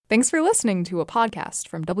Thanks for listening to a podcast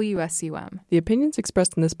from WSUM. The opinions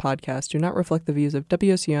expressed in this podcast do not reflect the views of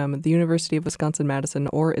WSUM, the University of Wisconsin-Madison,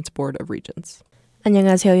 or its Board of Regents.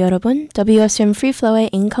 안녕하세요, 여러분. WSUM Free Flow의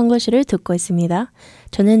Konglish를 듣고 있습니다.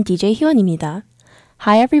 저는 DJ 희원입니다.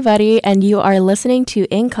 Hi, everybody, and you are listening to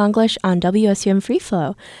Konglish on WSUM Free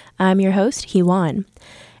Flow. I'm your host, Heewone.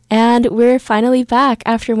 And we're finally back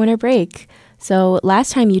after winter break. So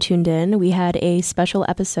last time you tuned in, we had a special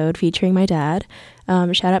episode featuring my dad.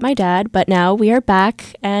 Shout out my dad. But now we are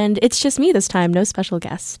back, and it's just me this time, no special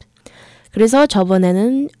guest. 그래서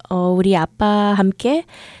저번에는 우리 아빠 함께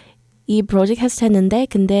이 프로젝트 했는데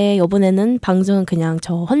근데 이번에는 방송은 그냥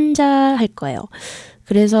저 혼자 할 거예요.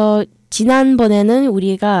 그래서 지난번에는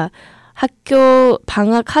우리가 학교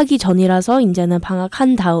방학하기 전이라서 이제는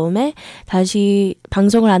방학한 다음에 다시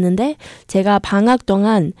방송을 하는데 제가 방학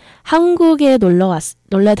동안 한국에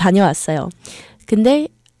놀러 다녀왔어요. 근데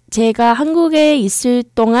제가 한국에 있을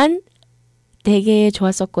동안 되게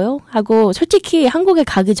좋았었고요. 하고 솔직히 한국에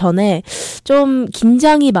가기 전에 좀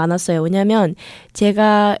긴장이 많았어요. 왜냐면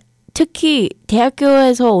제가 특히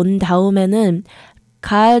대학교에서 온 다음에는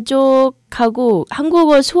가족하고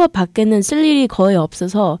한국어 수업 밖에는 쓸 일이 거의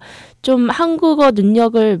없어서 좀 한국어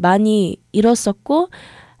능력을 많이 잃었었고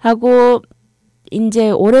하고 이제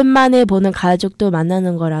오랜만에 보는 가족도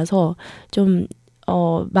만나는 거라서 좀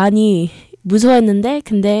많이 무서웠는데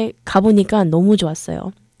근데 가보니까 너무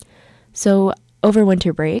좋았어요. So over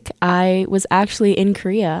winter break, I was actually in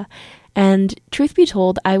Korea. And truth be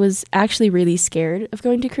told, I was actually really scared of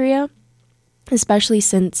going to Korea, especially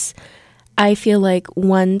since I feel like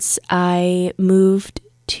once I moved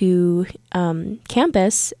to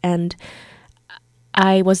campus and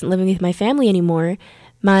I wasn't living with my family anymore,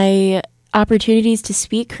 my opportunities to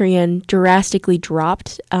speak Korean drastically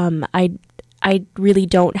dropped. I really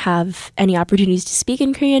don't have any opportunities to speak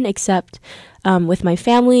in Korean except with my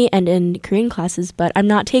family and in Korean classes, but I'm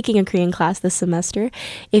not taking a Korean class this semester.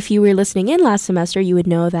 If you were listening in last semester, you would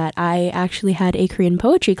know that I actually had a Korean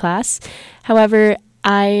poetry class. However,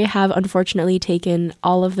 I have unfortunately taken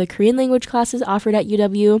all of the Korean language classes offered at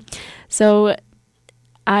UW. So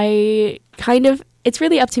it's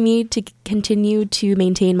really up to me to continue to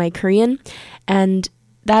maintain my Korean. And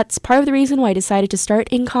that's part of the reason why I decided to start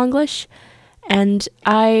in Konglish. And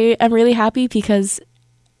I am really happy because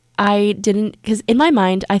in my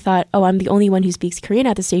mind, I thought, I'm the only one who speaks Korean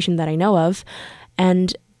at the station that I know of.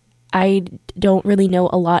 And I don't really know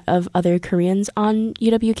a lot of other Koreans on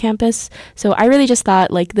UW campus. So I really just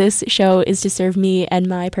thought this show is to serve me and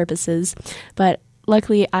my purposes. But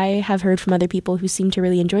luckily, I have heard from other people who seem to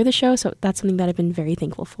really enjoy the show. So that's something that I've been very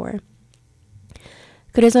thankful for.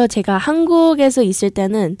 그래서 제가 한국에서 있을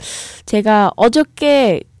때는 제가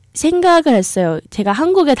어저께 생각을 했어요. 제가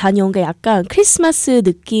한국에 다녀온 게 약간 크리스마스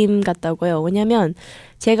느낌 같다고요. 왜냐면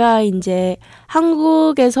제가 이제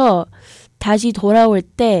한국에서 다시 돌아올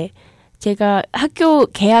때 제가 학교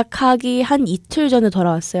개학하기 한 이틀 전에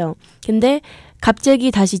돌아왔어요. 근데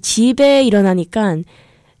갑자기 다시 집에 일어나니까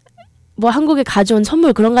뭐 한국에 가져온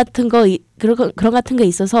선물 그런 같은 거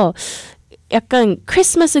있어서 약간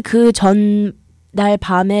크리스마스 그 전날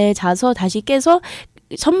밤에 자서 다시 깨서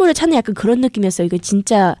선물을 찾는 약간 그런 느낌이었어요. 이거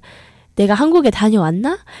진짜 내가 한국에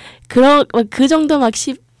다녀왔나? 그 정도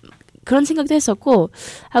그런 생각도 했었고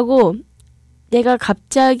하고 내가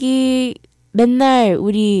갑자기 맨날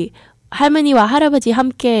우리 할머니와 할아버지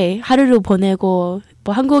함께 하루를 보내고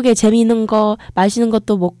뭐 한국에 재미있는 거 맛있는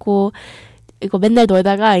것도 먹고 이거 맨날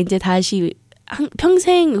놀다가 이제 다시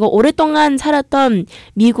평생 이거 오랫동안 살았던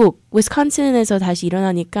미국 위스콘신에서 다시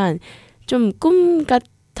일어나니까 좀 꿈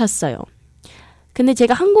같았어요. 근데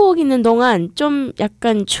제가 한국 있는 동안 좀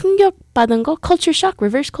약간 충격받은 거, culture shock,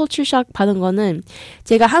 reverse culture shock 받은 거는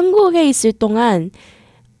제가 한국에 있을 동안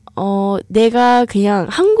내가 그냥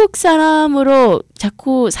한국 사람으로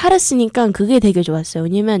자꾸 살았으니까 그게 되게 좋았어요.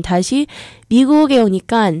 왜냐면 다시 미국에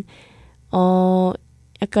오니까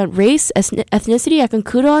약간 race, ethnicity 약간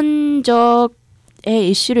그런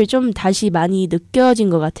이슈를 좀 다시 많이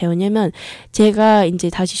느껴진 것 같아요. 왜냐면 제가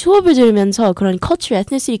이제 다시 수업을 들으면서 그런 culture,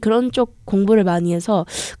 ethnicity 그런 쪽 공부를 많이 해서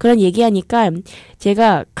그런 얘기하니까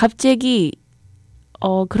제가 갑자기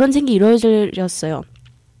그런 생각이 이루어졌어요.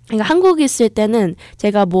 그러니까 한국에 있을 때는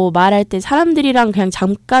제가 뭐 말할 때 사람들이랑 그냥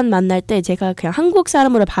잠깐 만날 때 제가 그냥 한국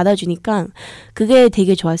사람으로 받아주니까 그게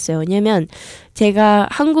되게 좋았어요. 왜냐면 제가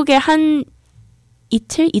한국에 한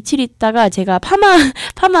이틀 있다가 제가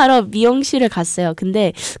파마하러 미용실을 갔어요.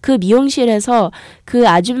 근데 그 미용실에서 그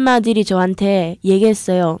아줌마들이 저한테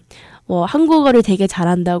얘기했어요. 뭐 한국어를 되게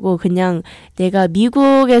잘한다고 그냥 내가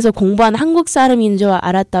미국에서 공부한 한국 사람인 줄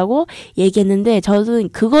알았다고 얘기했는데 저는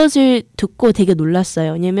그것을 듣고 되게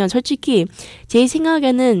놀랐어요. 왜냐면 솔직히 제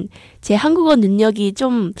생각에는 제 한국어 능력이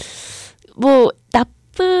좀 뭐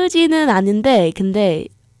나쁘지는 않은데 근데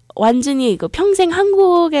완전히 평생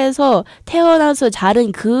한국에서 태어나서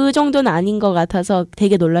자른 그 정도는 아닌 것 같아서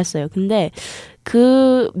되게 놀랐어요. 근데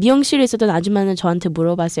그 미용실에 있었던 아줌마는 저한테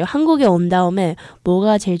물어봤어요. 한국에 온 다음에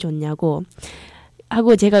뭐가 제일 좋냐고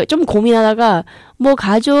하고 제가 좀 고민하다가 뭐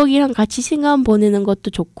가족이랑 같이 시간 보내는 것도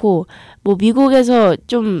좋고 뭐 미국에서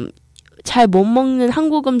좀 잘 못 먹는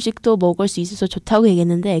한국 음식도 먹을 수 있어서 좋다고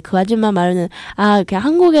얘기했는데 그 아줌마 말은 그냥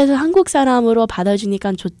한국에서 한국 사람으로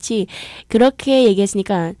받아주니까 좋지 그렇게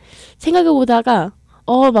얘기했으니까 생각해보다가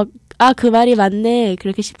그 말이 맞네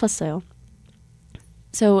그렇게 싶었어요.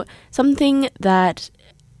 So something that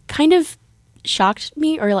kind of shocked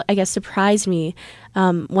me or I guess surprised me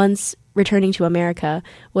once returning to America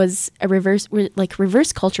was a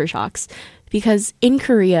reverse culture shocks because in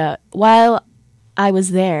Korea while I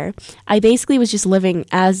was there, I basically was just living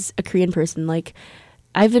as a Korean person. Like,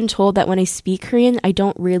 I've been told that when I speak Korean, I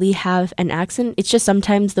don't really have an accent. It's just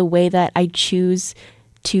sometimes the way that I choose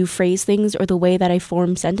to phrase things or the way that I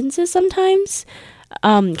form sentences sometimes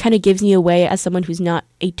kind of gives me away as someone who's not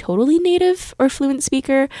a totally native or fluent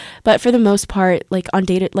speaker. But for the most part, like on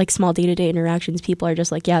small day-to-day interactions, people are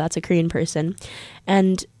just like, yeah, that's a Korean person.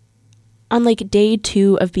 And on like day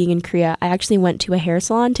 2 of being in Korea, I actually went to a hair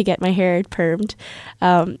salon to get my hair permed.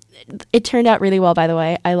 It turned out really well, by the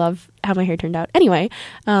way. I love how my hair turned out. Anyway,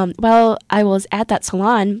 while I was at that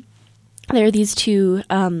salon, there were these 2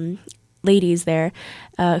 ladies there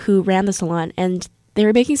who ran the salon, and they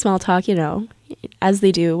were making small talk, you know, as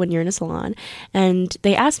they do when you're in a salon. And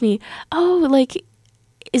they asked me,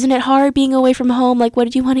 isn't it hard being away from home? Like, what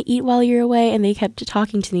did you want to eat while you're away? And they kept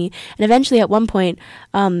talking to me. And eventually at one point,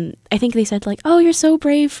 I think they said like, oh, you're so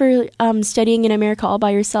brave for studying in America all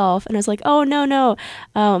by yourself. And I was like, oh, no.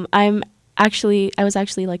 I was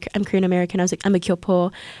actually like, I'm Korean American. I was like, I'm a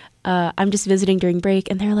Kyopo. I'm just visiting during break.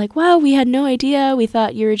 And they're like, wow, we had no idea. We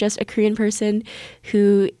thought you were just a Korean person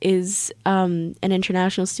who is an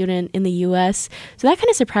international student in the US. So that kind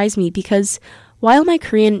of surprised me because while my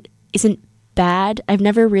Korean isn't bad, I've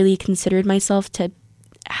never really considered myself to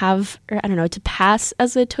to pass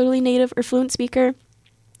as a totally native or fluent speaker.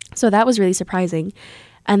 So that was really surprising.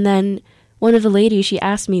 And then one of the ladies, she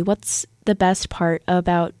asked me, what's the best part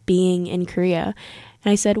about being in Korea?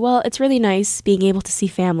 And I said, well, it's really nice being able to see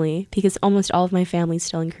family because almost all of my family's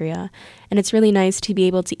still in Korea. And it's really nice to be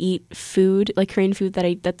able to eat food, like Korean food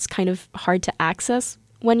that's kind of hard to access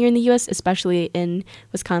when you're in the US, especially in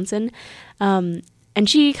Wisconsin. And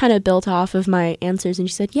she kind of built off of my answers and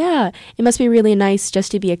she said, yeah, it must be really nice just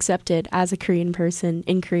to be accepted as a Korean person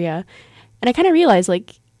in Korea. And I kind of realized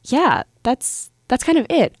like, yeah, that's kind of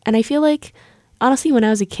it. And I feel like, honestly, when I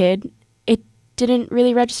was a kid, it didn't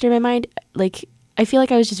really register in my mind. Like, I feel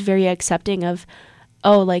like I was just very accepting of,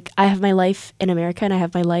 oh, like I have my life in America and I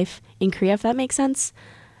have my life in Korea, if that makes sense.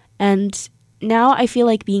 And now I feel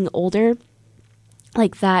like being older,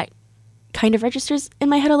 like that kind of registers in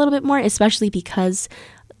my head a little bit more, especially because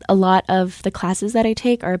a lot of the classes that I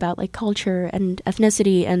take are about like culture and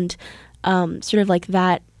ethnicity and sort of like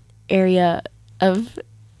that area.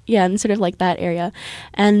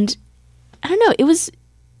 And I don't know,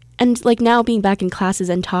 and like now being back in classes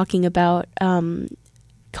and talking about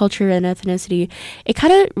culture and ethnicity, it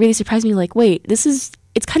kind of really surprised me, like, wait,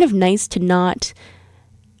 it's kind of nice to not,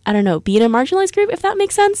 I don't know, be in a marginalized group, if that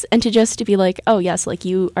makes sense, and to be like, oh yes, like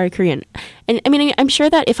you are Korean. And I mean, I'm sure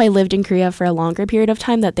that if I lived in Korea for a longer period of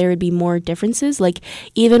time, that there would be more differences. Like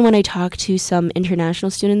even when I talk to some international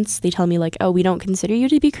students, they tell me like, oh, we don't consider you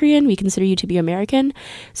to be Korean, we consider you to be American.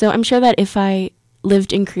 So I'm sure that if I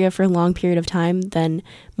lived in Korea for a long period of time, then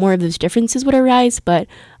more of those differences would arise. But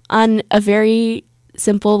on a very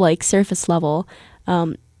simple, like surface level,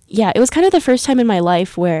 it was kind of the first time in my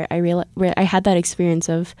life where I had that experience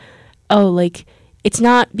of, oh, like, it's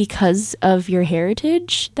not because of your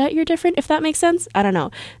heritage that you're different, if that makes sense. I don't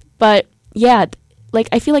know. But yeah, like,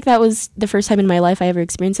 I feel like that was the first time in my life I ever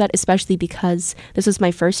experienced that, especially because this was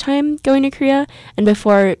my first time going to Korea. And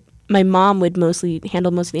before, my mom would mostly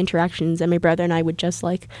handle most of the interactions, and my brother and I would just,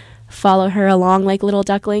 like, follow her along like little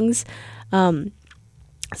ducklings.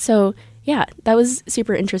 So, yeah, that was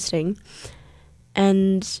super interesting.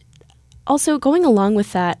 And also going along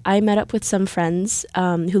with that, I met up with some friends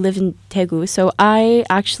who live in Daegu. So I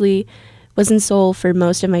actually was in Seoul for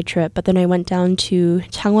most of my trip, but then I went down to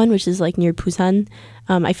Changwon, which is like near Busan.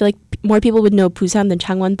 I feel like more people would know Busan than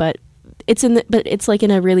Changwon, but but it's like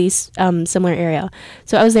in a really similar area.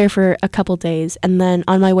 So I was there for a couple days, and then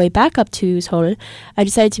on my way back up to Seoul, I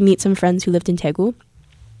decided to meet some friends who lived in Daegu,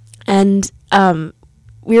 and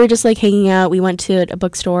we were just like hanging out. We went to a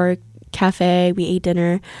bookstore, cafe, we ate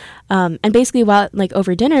dinner, and basically while like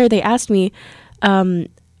over dinner, they asked me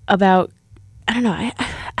about, I don't know,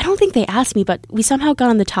 I don't think they asked me, but we somehow got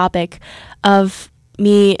on the topic of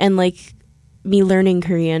me and like me learning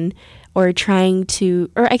Korean, or trying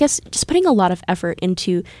to, or I guess just putting a lot of effort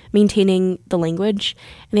into maintaining the language.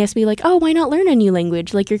 And they asked me like, oh, why not learn a new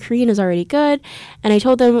language? Like your Korean is already good. And I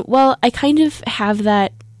told them, well, I kind of have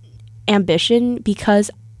that ambition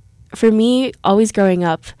because for me, always growing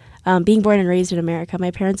up, being born and raised in America,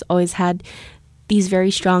 my parents always had these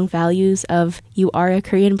very strong values of you are a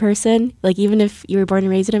Korean person. Like even if you were born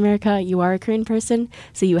and raised in America, you are a Korean person.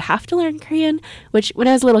 So you have to learn Korean, which when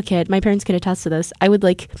I was a little kid, my parents could attest to this. I would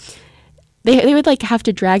like, they would like have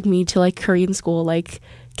to drag me to like Korean school, like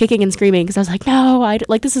kicking and screaming because I was like, no,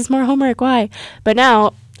 like this is more homework. Why? But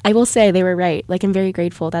now I will say they were right. Like I'm very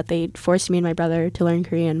grateful that they forced me and my brother to learn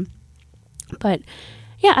Korean. But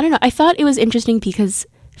yeah, I don't know. I thought it was interesting because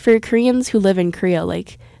for Koreans who live in Korea,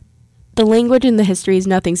 like the language and the history is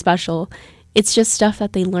nothing special. It's just stuff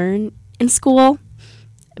that they learn in school.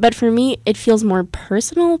 But for me, it feels more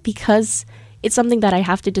personal because it's something that I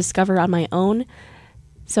have to discover on my own.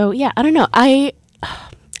 So yeah, I don't know. I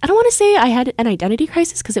don't want to say I had an identity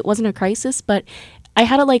crisis because it wasn't a crisis, but I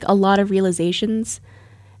had a lot of realizations.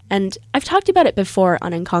 And I've talked about it before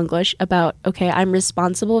on In Konglish about, okay, I'm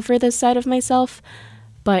responsible for this side of myself,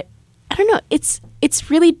 but I don't know. It's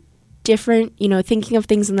really different, you know, thinking of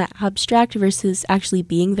things in the abstract versus actually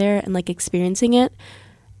being there and like experiencing it.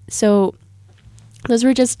 So those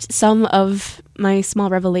were just some of my small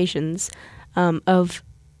revelations of,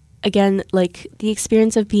 again, like the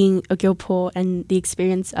experience of being a gyopo and the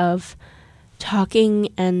experience of talking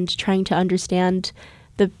and trying to understand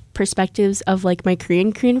the perspectives of like my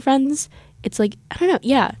Korean friends. It's like, I don't know.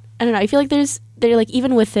 Yeah. I don't know. I feel like they're like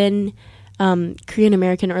even within Korean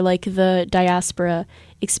American or like the diaspora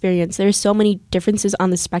experience, there's so many differences on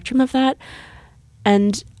the spectrum of that.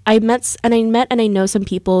 And I met and I know some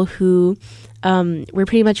people who were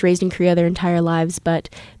pretty much raised in Korea their entire lives, but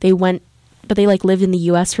they like lived in the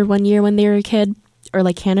US for 1 year when they were a kid, or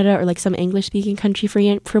like Canada or like some English speaking country for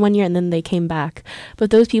 1 year, and then they came back. But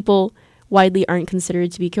those people widely aren't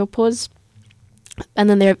considered to be gyopos. And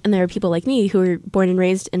then there are people like me who were born and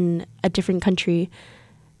raised in a different country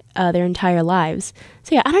their entire lives.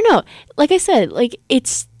 So yeah, I don't know. Like I said, like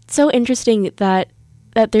it's so interesting that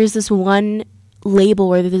there's this one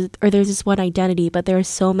label or there's this one identity, but there are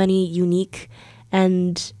so many unique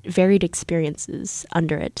and varied experiences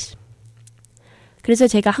under it. 그래서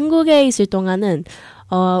제가 한국에 있을 동안은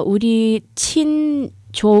우리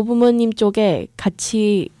친조부모님 쪽에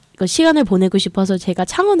같이 시간을 보내고 싶어서 제가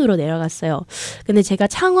창원으로 내려갔어요. 근데 제가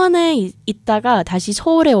창원에 있다가 다시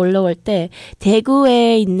서울에 올라올 때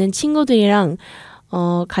대구에 있는 친구들이랑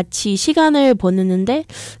같이 시간을 보냈는데,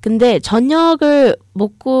 근데 저녁을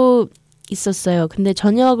먹고 있었어요. 근데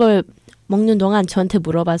저녁을 먹는 동안 저한테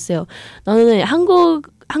물어봤어요. 너는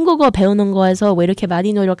한국어 배우는 거에서 왜 이렇게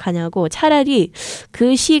많이 노력하냐고, 차라리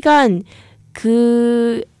그 시간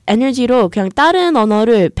그 에너지로 그냥 다른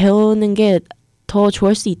언어를 배우는 게 더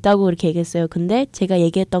좋을 수 있다고 그렇게 얘기했어요. 근데 제가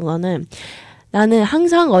얘기했던 거는, 나는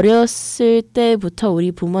항상 어렸을 때부터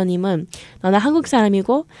우리 부모님은 너는 한국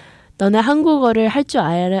사람이고 너는 한국어를 할 줄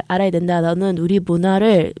알아야 된다. 너는 우리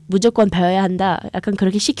문화를 무조건 배워야 한다. 약간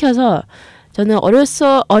그렇게 시켜서 저는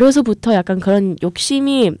어려서부터 약간 그런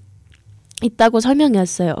욕심이 있다고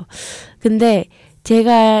설명했어요. 근데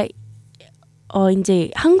제가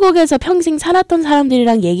이제 한국에서 평생 살았던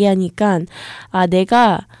사람들이랑 얘기하니까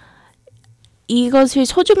내가 이것을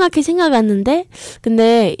소중하게 생각했는데,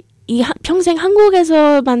 근데 평생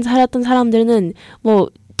한국에서만 살았던 사람들은 뭐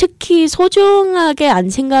특히 소중하게 안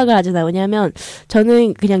생각을 하잖아요. 왜냐하면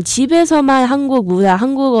저는 그냥 집에서만 한국 문화,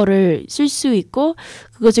 한국어를 쓸 수 있고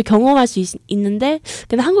그것을 경험할 수 있는데,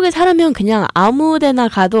 근데 한국에 살면 그냥 아무 데나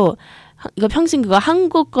가도 이거 평생 그거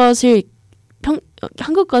한국 것을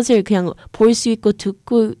그냥 볼 수 있고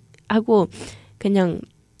듣고 하고 그냥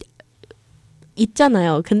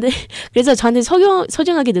있잖아요. 근데 그래서 저한테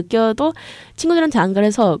소중하게 느껴도 친구들한테 안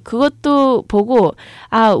그래서 그것도 보고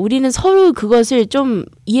우리는 서로 그것을 좀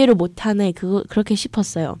이해를 못하네, 그렇게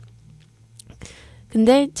싶었어요.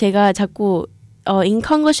 근데 제가 자꾸 In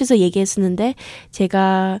Konglish에서 얘기했었는데,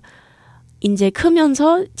 제가 이제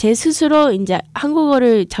크면서 제 스스로 이제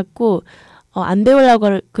한국어를 자꾸 안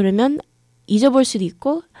배우려고 그러면 잊어볼 수도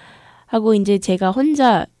있고 하고, 이제 제가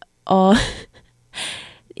혼자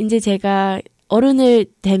이제 제가 어른을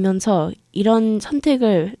되면서 이런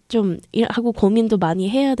선택을 좀 하고 고민도 많이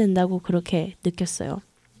해야 된다고 그렇게 느꼈어요.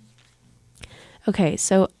 Okay,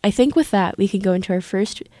 so I think with that we can go into our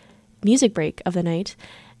first music break of the night.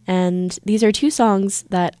 And these are two songs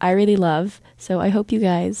that I really love, so I hope you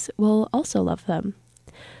guys will also love them.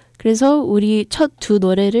 그래서 우리 첫 두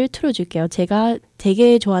노래를 틀어줄게요. 제가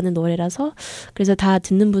되게 좋아하는 노래라서 그래서 다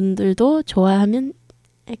듣는 분들도 좋아하면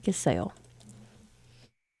했겠어요.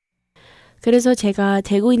 그래서 제가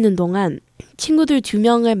대구 있는 동안 친구들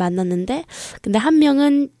 2명을 만났는데 근데 한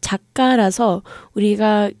명은 작가라서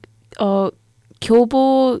우리가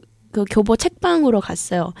교보 책방으로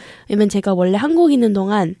갔어요. 왜냐면 제가 원래 한국 있는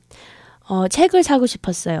동안 책을 사고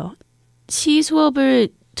싶었어요. 시 수업을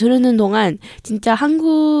들으는 동안 진짜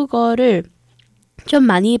한국어를 좀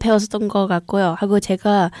많이 배웠었던 것 같고요. 하고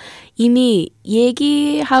제가 이미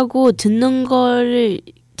얘기하고 듣는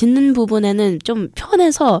부분에는 좀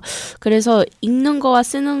편해서 그래서 읽는 거와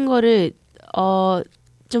쓰는 거를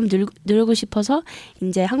좀 늘고 싶어서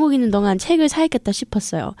이제 한국 있는 동안 책을 사야겠다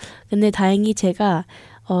싶었어요. 근데 다행히 제가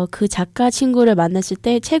그 작가 친구를 만났을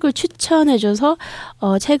때 책을 추천해줘서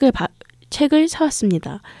책을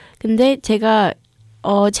사왔습니다. 근데 제가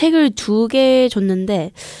책을 2개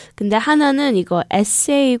줬는데 근데 하나는 이거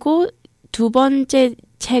에세이고 두 번째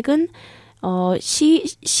책은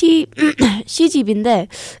시집인데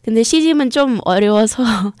근데 시집은 좀 어려워서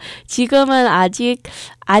지금은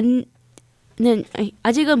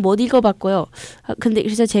아직은 못 읽어봤고요. 근데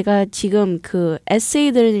그래서 제가 지금 그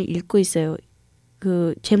에세이들을 읽고 있어요.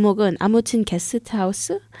 그 제목은 아무튼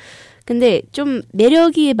게스트하우스? 근데 좀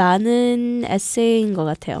매력이 많은 에세이인 것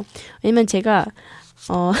같아요. 왜냐면 제가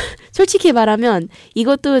솔직히 말하면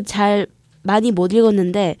이것도 잘 많이 못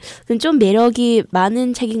읽었는데 좀 매력이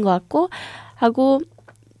많은 책인 것 같고 하고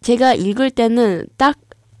제가 읽을 때는 딱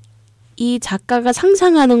이 작가가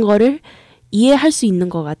상상하는 거를 이해할 수 있는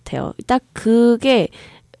것 같아요. 딱 그게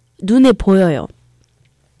눈에 보여요.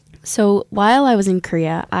 So while I was in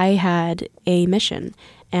Korea, I had a mission.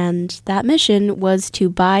 And that mission was to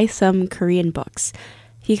buy some Korean books.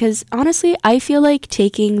 Because honestly, I feel like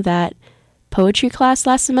taking that poetry class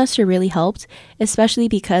last semester really helped, especially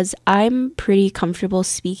because I'm pretty comfortable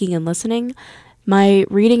speaking and listening. My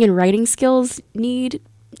reading and writing skills need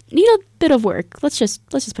a bit of work. Let's just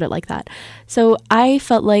put it like that. So I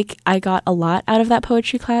felt like I got a lot out of that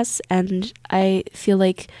poetry class, and I feel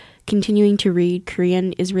like continuing to read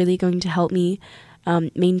Korean is really going to help me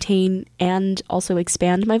maintain and also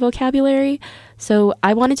expand my vocabulary. So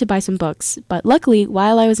I wanted to buy some books, but luckily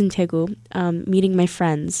while I was in Daegu meeting my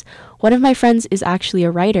friends, one of my friends is actually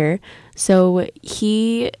a writer, so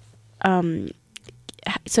he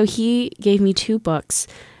gave me 2 books.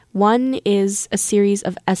 One is a series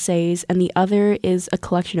of essays and the other is a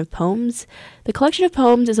collection of poems. The collection of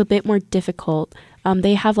poems is a bit more difficult.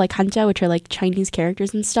 They have like hanja, which are like Chinese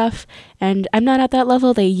characters and stuff, and I'm not at that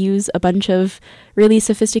level. They use a bunch of really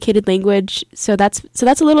sophisticated language, so that's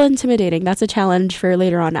a little intimidating. That's a challenge for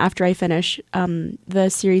later on after I finish the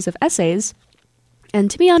series of essays.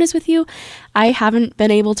 And to be honest with you, I haven't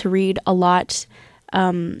been able to read a lot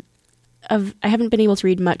I haven't been able to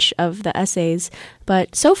read much of the essays,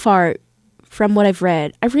 but so far from what I've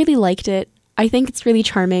read, I really liked it. I think it's really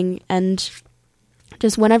charming, and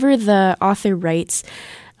just whenever the author writes,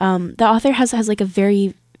 the author has like a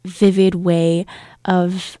very vivid way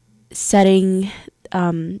of setting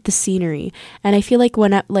the scenery, and I feel like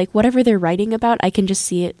whatever they're writing about, I can just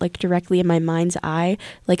see it like directly in my mind's eye,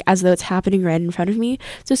 like as though it's happening right in front of me.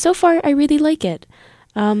 So far, I really like it.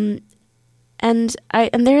 And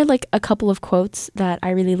there are like a couple of quotes that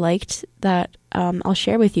I really liked that I'll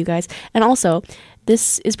share with you guys. And also,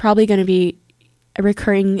 this is probably going to be a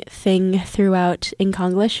recurring thing throughout in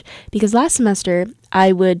Konglish, because last semester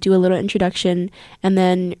I would do a little introduction and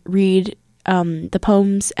then read the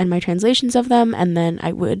poems and my translations of them, and then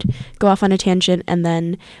I would go off on a tangent, and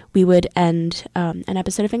then we would end an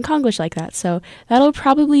episode of In Konglish like that. So that'll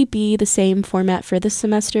probably be the same format for this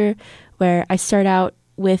semester, where I start out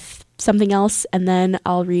with something else, and then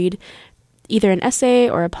I'll read either an essay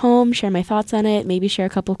or a poem, share my thoughts on it, maybe share a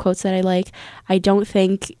couple of quotes that I like. I don't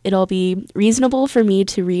think it'll be reasonable for me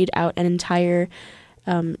to read out an entire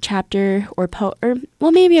chapter or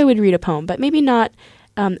maybe I would read a poem, but maybe not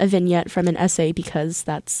a vignette from an essay, because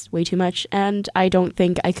that's way too much, and I don't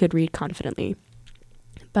think I could read confidently.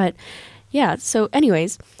 But yeah, so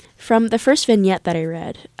anyways, from the first vignette that I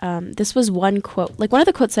read, this was one quote, like one of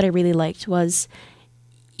the quotes that I really liked was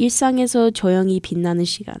일상에서 조용히 빛나는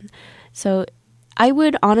시간. So I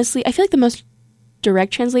would honestly, I feel like the most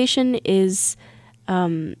direct translation is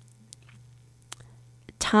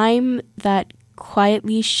time that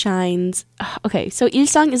quietly shines. Okay, so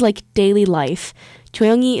일상 is like daily life.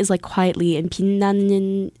 조용히 is like quietly, and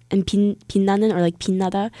빛나는 or like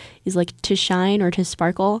빛나다 is like to shine or to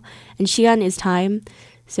sparkle, and 시간 is time.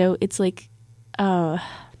 So it's like the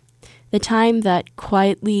time that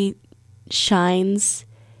quietly shines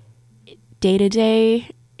day to day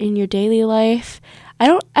in your daily life. I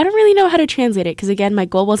don't really know how to translate it, because again, my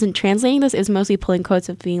goal wasn't translating this. It was mostly pulling quotes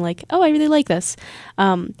of being like, oh, I really like this.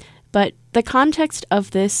 But the context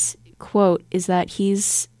of this quote is that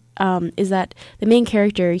the main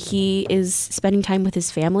character, he is spending time with his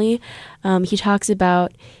family. He talks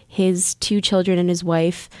about his 2 children and his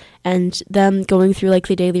wife, and them going through like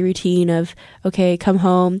the daily routine of, okay, come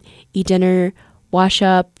home, eat dinner, wash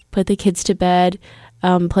up, put the kids to bed,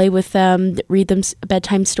 play with them, read them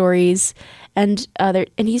bedtime stories, and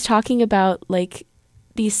he's talking about like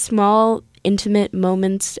these small intimate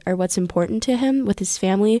moments are what's important to him with his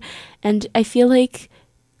family. And I feel like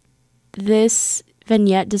this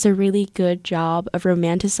vignette does a really good job of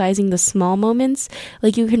romanticizing the small moments.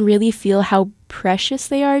 Like you can really feel how precious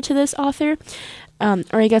they are to this author,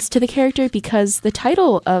 or I guess to the character, because the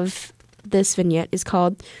title of this vignette is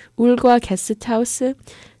called 울과 게스트하우스.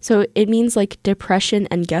 So it means like depression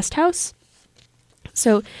and guest house.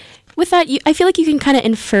 So with that, I feel like you can kind of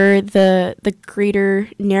infer the greater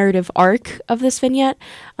narrative arc of this vignette.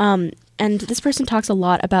 And this person talks a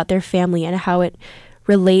lot about their family and how it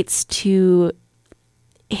relates to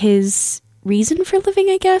his reason for living,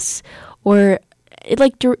 I guess. Or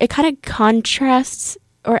it kind of contrasts,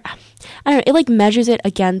 or I don't know, it like measures it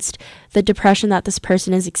against the depression that this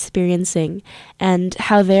person is experiencing, and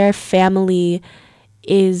how their family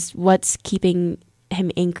is what's keeping him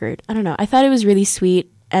anchored. I don't know. I thought it was really sweet.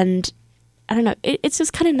 And I don't know, it's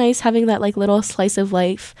just kind of nice having that like little slice of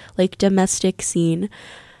life, like domestic scene.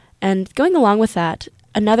 And going along with that,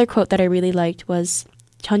 another quote that I really liked was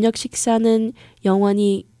저녁 식사는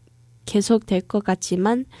영원히 계속될 것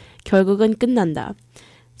같지만 결국은 끝난다.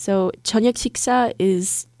 So 저녁 식사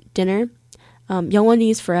is dinner.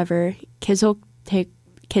 영원히 is forever. 계속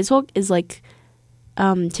is like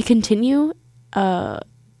to continue.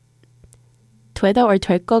 되다 or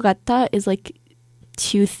될 것 같아 is like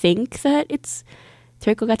to think that it's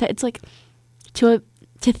될 것 같아. It's like to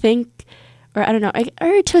think, or I don't know,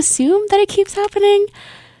 or to assume that it keeps happening,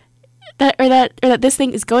 that this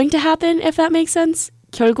thing is going to happen, if that makes sense.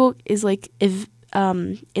 결국 is like if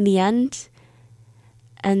in the end,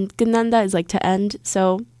 and 끝난다 is like to end.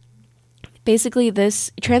 So basically,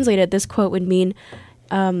 this quote would mean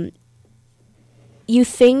you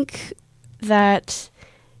think that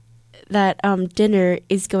dinner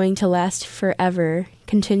is going to last forever,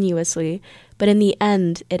 continuously, but in the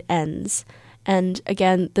end, it ends. And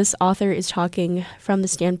again, this author is talking from the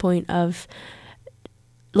standpoint of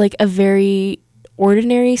like a very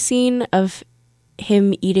ordinary scene of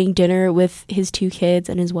him eating dinner with his 2 kids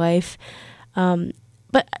and his wife.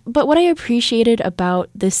 But what I appreciated about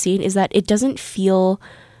this scene is that it doesn't feel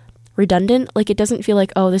redundant. Like, it doesn't feel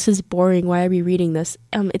like, oh, this is boring, why are we reading this?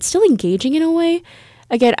 It's still engaging in a way.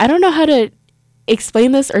 Again, I don't know how to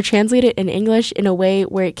explain this or translate it in English in a way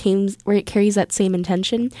where it carries that same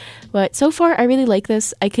intention. But so far, I really like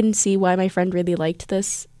this. I can see why my friend really liked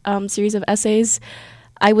this series of essays.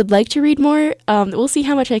 I would like to read more. We'll see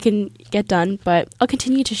how much I can get done, but I'll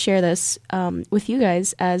continue to share this with you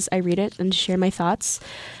guys as I read it and share my thoughts.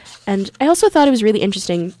 And I also thought it was really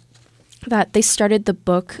interesting that they started the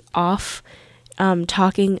book off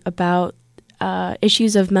talking about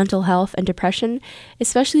issues of mental health and depression,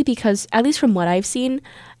 especially because, at least from what I've seen,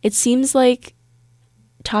 it seems like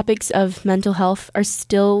topics of mental health are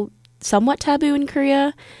still somewhat taboo in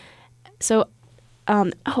Korea. So,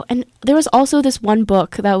 and there was also this one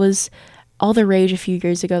book that was all the rage a few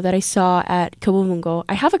years ago that I saw at 교보문고.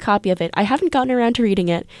 I have a copy of it. I haven't gotten around to reading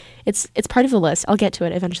it. It's part of the list. I'll get to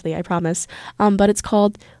it eventually, I promise. But it's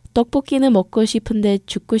called 떡볶이는 먹고 싶은데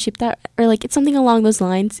죽고 싶다, or like it's something along those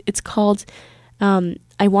lines. It's called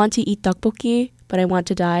I want to eat 떡볶이, but I want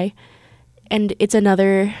to die. And it's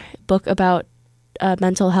another book about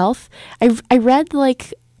mental health. I read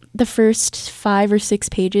like the first 5 or 6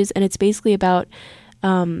 pages, and it's basically about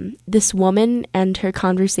this woman and her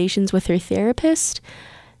conversations with her therapist.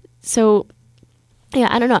 So yeah,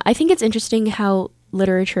 I don't know. I think it's interesting how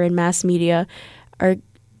literature and mass media are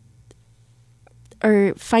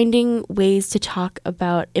finding ways to talk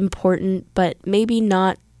about important but maybe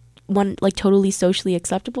not one like totally socially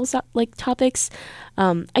acceptable like topics.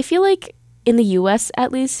 I feel like in the US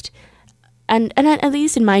at least, and at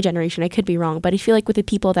least in my generation, I could be wrong, but I feel like with the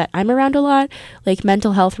people that I'm around a lot, like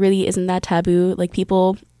mental health really isn't that taboo. Like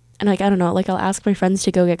people and like, I don't know, like I'll ask my friends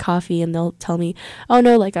to go get coffee and they'll tell me, oh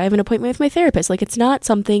no, like I have an appointment with my therapist. Like it's not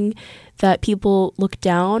something that people look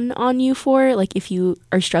down on you for, like if you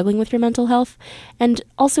are struggling with your mental health. And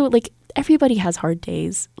also like everybody has hard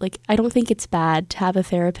days. Like I don't think it's bad to have a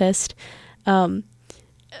therapist.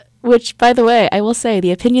 Which, by the way, I will say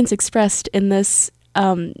the opinions expressed in this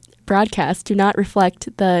broadcast do not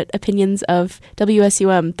reflect the opinions of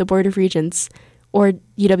WSUM, the Board of Regents, or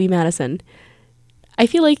UW-Madison. I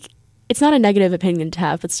feel like it's not a negative opinion to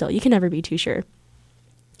have, but still, you can never be too sure.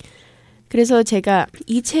 그래서 제가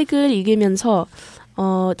이 책을 읽으면서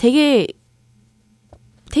되게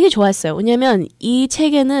좋았어요. 왜냐면 이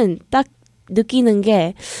책에는 딱 느끼는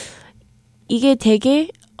게 이게 되게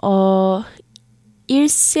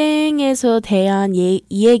일생에서 대한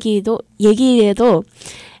얘기에도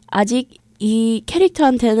아직 이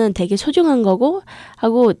캐릭터한테는 되게 소중한 거고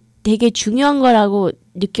하고 되게 중요한 거라고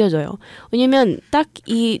느껴져요. 왜냐면 딱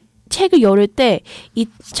이 책을 열을 때 이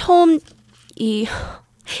처음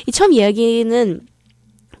이야기는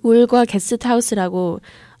울과 게스트하우스라고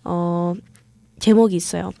제목이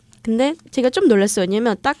있어요. 근데 제가 좀 놀랐어요.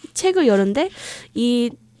 왜냐면 딱 책을 열었는데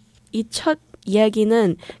이 첫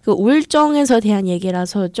이야기는 그 우울증에서 대한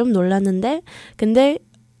얘기라서 좀 놀랐는데, 근데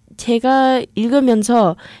제가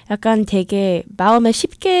읽으면서 약간 되게 마음에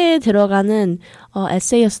쉽게 들어가는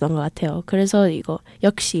에세이였던 것 같아요. 그래서 이거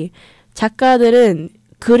역시 작가들은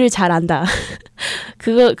글을 잘 안다.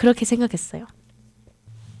 그렇게 생각했어요.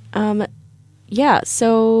 Yeah,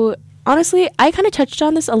 so honestly, I kind of touched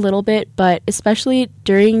on this a little bit, but especially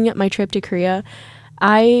during my trip to Korea,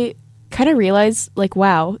 I kind of realized, like,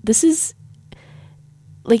 wow, this is,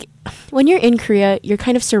 like, when you're in Korea, you're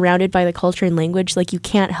kind of surrounded by the culture and language. Like, you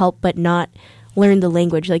can't help but not learn the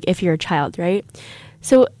language, like, if you're a child, right?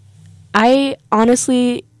 So I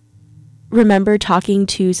honestly remember talking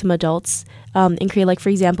to some adults in Korea, like, for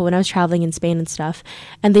example, when I was traveling in Spain and stuff,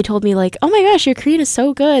 and they told me, like, oh my gosh, your Korean is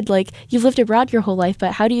so good. Like, you've lived abroad your whole life,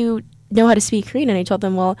 but how do you know how to speak Korean? And I told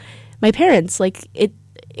them, well, my parents, like,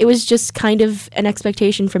 it was just kind of an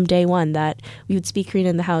expectation from day one that we would speak Korean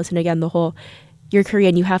in the house. And again, the whole, you're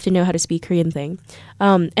Korean, you have to know how to speak Korean thing.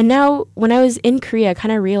 And now when I was in Korea, I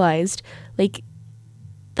kind of realized, like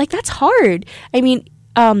that's hard. I mean,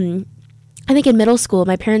 I think in middle school,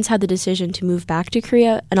 my parents had the decision to move back to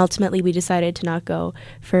Korea, and ultimately we decided to not go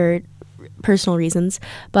for personal reasons.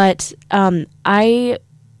 But I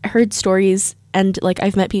heard stories, and like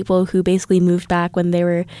I've met people who basically moved back when they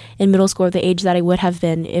were in middle school, the age that I would have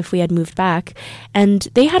been if we had moved back, and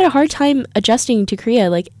they had a hard time adjusting to Korea.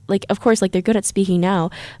 Like of course, like they're good at speaking now,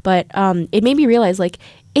 but it made me realize, like,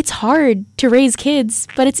 it's hard to raise kids,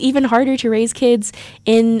 but it's even harder to raise kids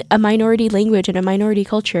in a minority language and a minority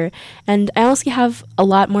culture. And I honestly have a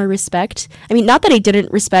lot more respect. I mean, not that I didn't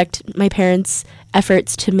respect my parents'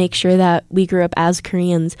 efforts to make sure that we grew up as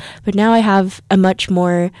Koreans, but now I have a much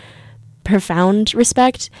more profound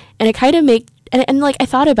respect. And it kind of and like I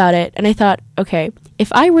thought about it, and I thought, okay, if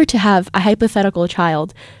I were to have a hypothetical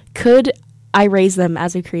child, could I raise them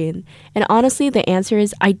as a Korean? And honestly, the answer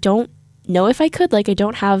is I don't know if I could. Like, I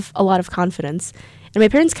don't have a lot of confidence. And my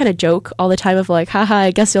parents kind of joke all the time of like, haha,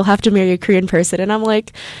 I guess you'll have to marry a Korean person. And I'm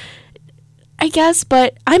like, I guess,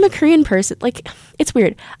 but I'm a Korean person. Like, it's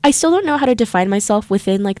weird. I still don't know how to define myself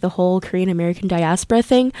within like the whole Korean American diaspora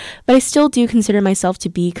thing, but I still do consider myself to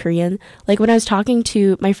be Korean. Like, when I was talking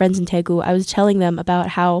to my friends in Daegu, I was telling them about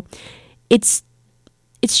how it's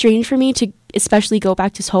strange for me to especially go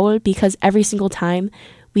back to Seoul, because every single time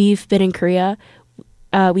we've been in Korea,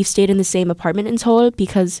 we've stayed in the same apartment in Seoul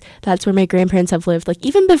because that's where my grandparents have lived, like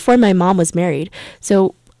even before my mom was married.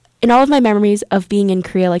 So in all of my memories of being in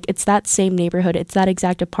Korea, like it's that same neighborhood, it's that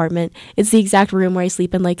exact apartment, it's the exact room where I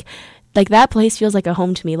sleep in. Like that place feels like a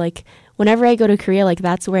home to me. Like whenever I go to Korea, like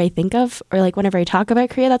that's where I think of, or like whenever I talk about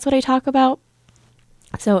Korea, that's what I talk about.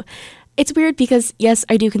 So it's weird because yes,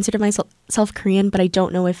 I do consider myself Korean, but I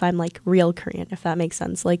don't know if I'm like real Korean, if that makes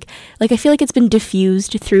sense. Like I feel like it's been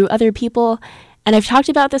diffused through other people. And I've talked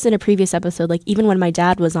about this in a previous episode, like even when my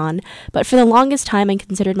dad was on. But for the longest time, I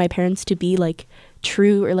considered my parents to be like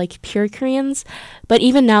true or like pure Koreans. But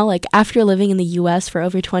even now, like after living in the US for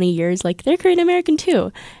over 20 years, like they're Korean American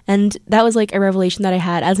too. And that was like a revelation that I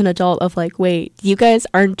had as an adult of like, wait, you guys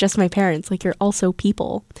aren't just my parents, like you're also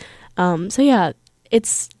people. So yeah,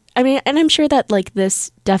 I mean, and I'm sure that like this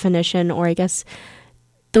definition, or I guess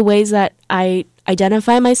the ways that I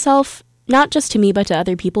identify myself, not just to me, but to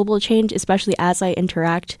other people, will change, especially as I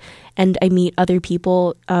interact and I meet other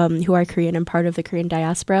people who are Korean and part of the Korean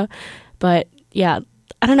diaspora. But yeah,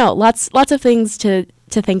 I don't know, lots of things to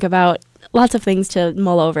think about, lots of things to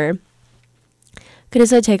mull over.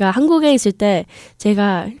 그래서 제가 한국에 있을 때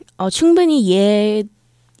제가 충분히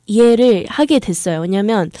이해를 하게 됐어요.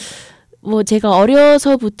 왜냐면 뭐 제가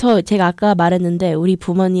어려서부터 제가 아까 말했는데 우리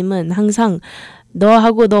부모님은 항상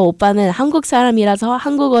너하고 너 오빠는 한국 사람이라서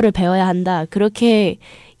한국어를 배워야 한다. 그렇게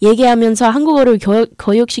얘기하면서 한국어를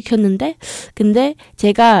교육시켰는데 근데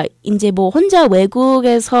제가 이제 뭐 혼자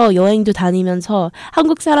외국에서 여행도 다니면서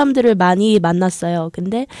한국 사람들을 많이 만났어요.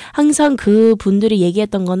 근데 항상 그 분들이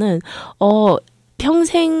얘기했던 거는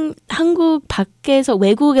평생 한국 밖에서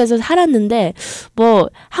외국에서 살았는데 뭐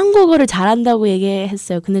한국어를 잘한다고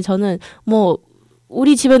얘기했어요. 근데 저는 뭐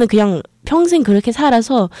우리 집에는 그냥 평생 그렇게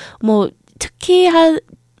살아서 뭐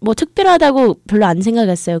특별하다고 별로 안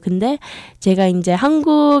생각했어요. 근데 제가 이제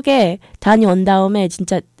한국에 다녀온 다음에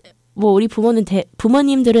진짜 뭐 우리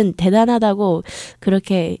부모님들은 대단하다고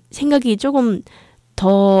그렇게 생각이 조금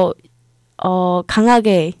더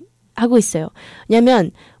강하게 하고 있어요.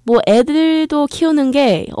 왜냐면 뭐 애들도 키우는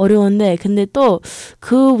게 어려운데 근데 또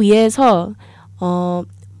그 위에서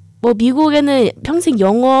뭐 미국에는 평생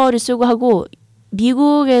영어를 쓰고 하고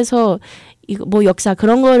미국에서 이거 뭐 역사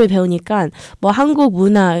그런 거를 배우니까 뭐 한국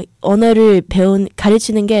문화 언어를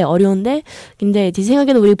가르치는 게 어려운데 근데 제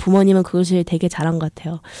생각에는 우리 부모님은 그것을 되게 잘한 것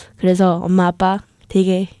같아요. 그래서 엄마 아빠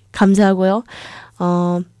되게 감사하고요.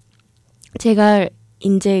 제가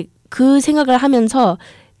이제 그 생각을 하면서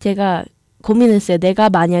제가 고민했어요. 내가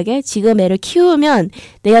만약에 지금 애를 키우면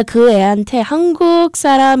내가 그 애한테 한국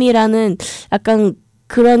사람이라는 약간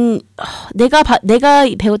그런 내가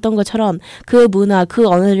배웠던 것처럼 그 문화, 그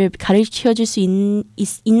언어를 가르쳐줄 수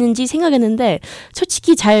있는지 생각했는데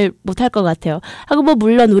솔직히 잘 못할 것 같아요. 하고 뭐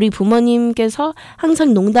물론 우리 부모님께서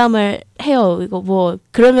항상 농담을 해요. 이거 뭐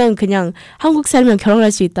그러면 그냥 한국 사람이랑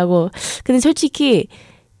결혼할 수 있다고. 근데 솔직히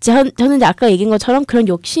저는 아까 얘기한 것처럼 그런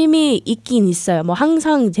욕심이 있긴 있어요. 뭐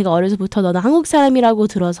항상 제가 어려서부터 너는 한국 사람이라고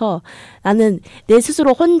들어서 나는 내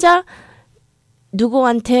스스로 혼자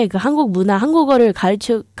누구한테 그 한국 문화, 한국어를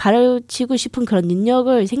가르치고 싶은 그런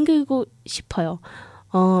능력을 생기고 싶어요.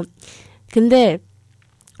 근데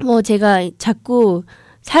뭐 제가 자꾸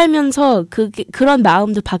살면서 그런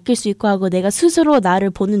마음도 바뀔 수 있고 하고 내가 스스로 나를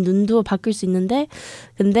보는 눈도 바뀔 수 있는데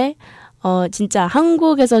근데 진짜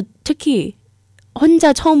한국에서 특히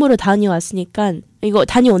혼자 처음으로 다녀왔으니까 이거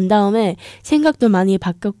다녀온 다음에 생각도 많이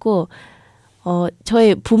바뀌었고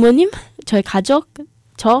저의 부모님, 저의 가족,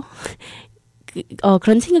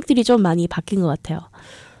 그런 생각들이 좀 많이 바뀐 것 같아요.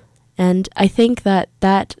 And I think that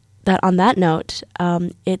on that note,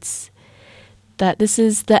 it's that this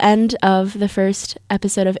is the end of the first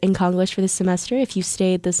episode of In Konglish for this semester. If you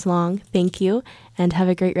stayed this long, thank you, and have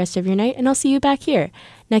a great rest of your night. And I'll see you back here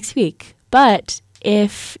next week. But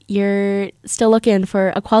if you're still looking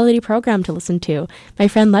for a quality program to listen to, my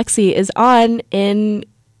friend Lexi is on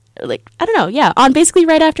on basically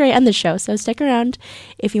right after I end the show. So stick around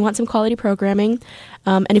if you want some quality programming.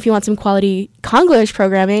 And if you want some quality Konglish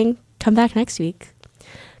programming, come back next week.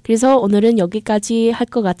 그래서 오늘은 여기까지 할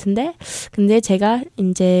것 같은데, 근데 제가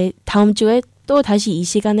이제 다음 주에 또 다시 이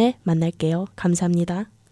시간에 만날게요. 감사합니다.